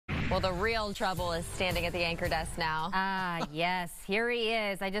Well, the real trouble is standing at the anchor desk now. Ah, yes, here he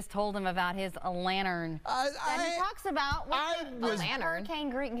is. I just told him about his lantern that he talks about with the hurricane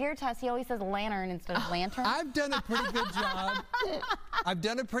gear test. He always says lantern instead of lantern. I've done a pretty good job. I've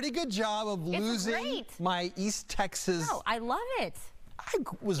done a pretty good job of losing my East Texas. No, I love it. I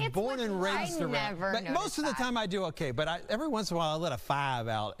was born and raised around. But most of the time I do okay, but every once in a while I let a 5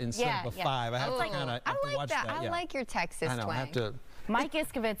 out instead of a 5. I have to kind of watch that. I like your Texas twang. I have to. Mike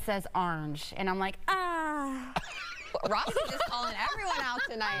Iskovitz says orange, and I'm like, ah. Roxy just calling everyone out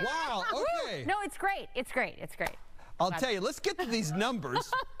tonight. Wow, okay. No, it's great. It's great. It's great. I'll tell you, let's get to these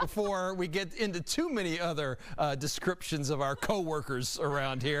numbers before we get into too many other descriptions of our coworkers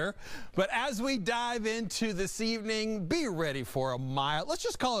around here. But as we dive into this evening, be ready for a mild, let's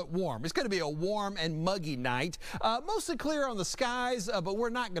just call it warm. It's going to be a warm and muggy night. Mostly clear on the skies, but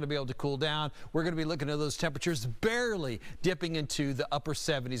we're not going to be able to cool down. We're going to be looking at those temperatures barely dipping into the upper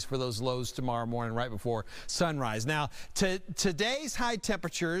 70s for those lows tomorrow morning right before sunrise. Now, today's high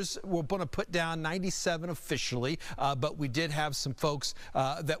temperatures, we're going to put down 97 officially. But we did have some folks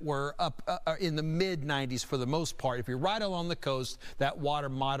that were up in the mid-90s for the most part. If you're right along the coast, that water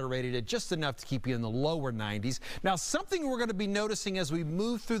moderated it just enough to keep you in the lower 90s. Now, something we're going to be noticing as we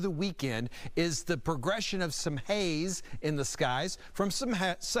move through the weekend is the progression of some haze in the skies from some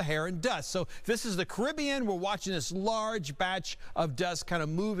Saharan dust. So this is the Caribbean. We're watching this large batch of dust kind of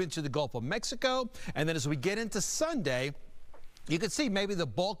move into the Gulf of Mexico. And then as we get into Sunday, you can see maybe the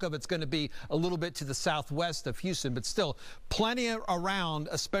bulk of it's going to be a little bit to the southwest of Houston, but still plenty around,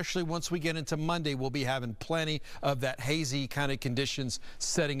 especially once we get into Monday. We'll be having plenty of that hazy kind of conditions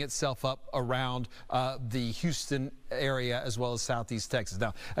setting itself up around the Houston area as well as southeast Texas.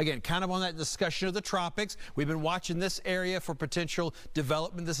 Now, again, kind of on that discussion of the tropics, we've been watching this area for potential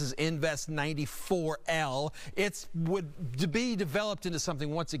development. This is Invest 94L. It's would be developed into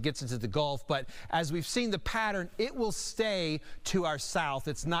something once it gets into the Gulf, but as we've seen the pattern, it will stay to our south.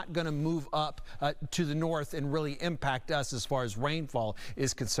 It's not going to move up to the north and really impact us as far as rainfall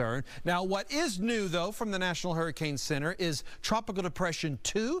is concerned. Now, what is new, though, from the National Hurricane Center is Tropical Depression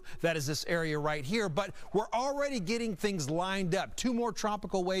 2. That is this area right here, but we're already getting things lined up. 2 more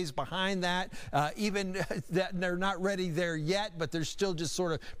tropical waves behind that, even that they're not ready there yet, but they're still just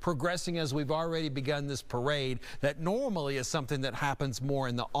sort of progressing as we've already begun this parade that normally is something that happens more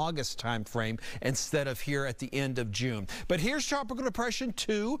in the August time frame instead of here at the end of June. But here's Tropical Depression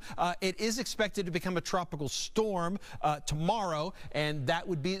 2. It is expected to become a tropical storm tomorrow, and that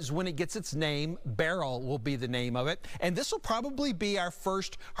would be when it gets its name. Beryl will be the name of it, and this will probably be our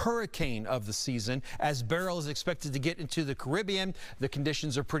first hurricane of the season, as Beryl is expected to get into the Caribbean. The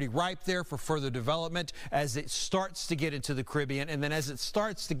conditions are pretty ripe there for further development as it starts to get into the Caribbean, and then as it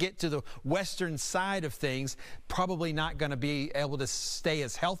starts to get to the western side of things, probably not going to be able to stay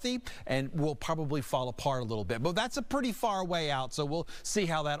as healthy and will probably fall apart a little bit. But that's a pretty far way out, so we'll see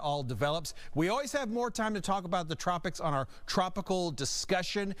how that all develops. We always have more time to talk about the tropics on our tropical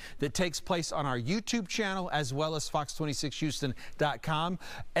discussion that takes place on our YouTube channel as well as fox26houston.com.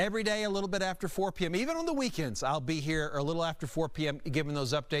 Every day a little bit after 4 p.m. Even on the weekends, I'll be here a little after 4 p.m. giving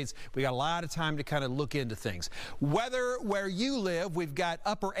those updates. We got a lot of time to kind of look into things. Weather where you live, we've got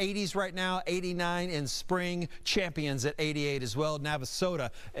upper 80s right now, 89 in Spring, Champions at 88 as well. Navasota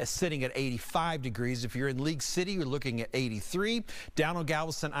is sitting at 85 degrees. If you're in League City, you're looking at 83. Down on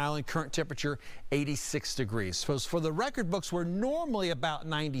Galveston Island, current temperature 86 degrees. So for the record books, we're normally about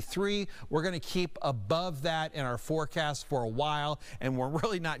 93. We're going to keep above that in our forecast for a while, and we're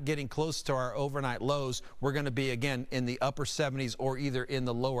really not getting close to our overnight lows. We're going to be, again, in the upper 70s or either in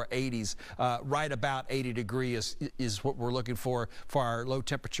the lower 80s. Right about 80 degrees is what we're looking for our low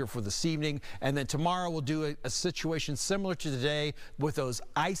temperature for this evening. And then tomorrow we'll do a situation similar to today with those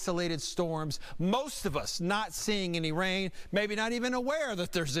isolated storms. Most of us not seeing any rain, maybe not even aware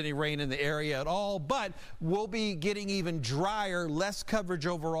that there's any rain in the area at all, but we'll be getting even drier, less coverage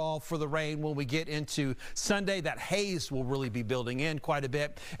overall for the rain when we get into Sunday. That haze will really be building in quite a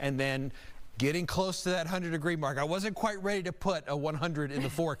bit, and then getting close to that 100-degree mark. I wasn't quite ready to put a 100 in the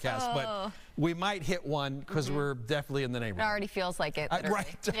forecast, but we might hit one because we're definitely in the neighborhood. It already feels like it. Right,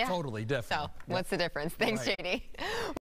 yeah. Totally, definitely. So, what's the difference? Thanks, JD.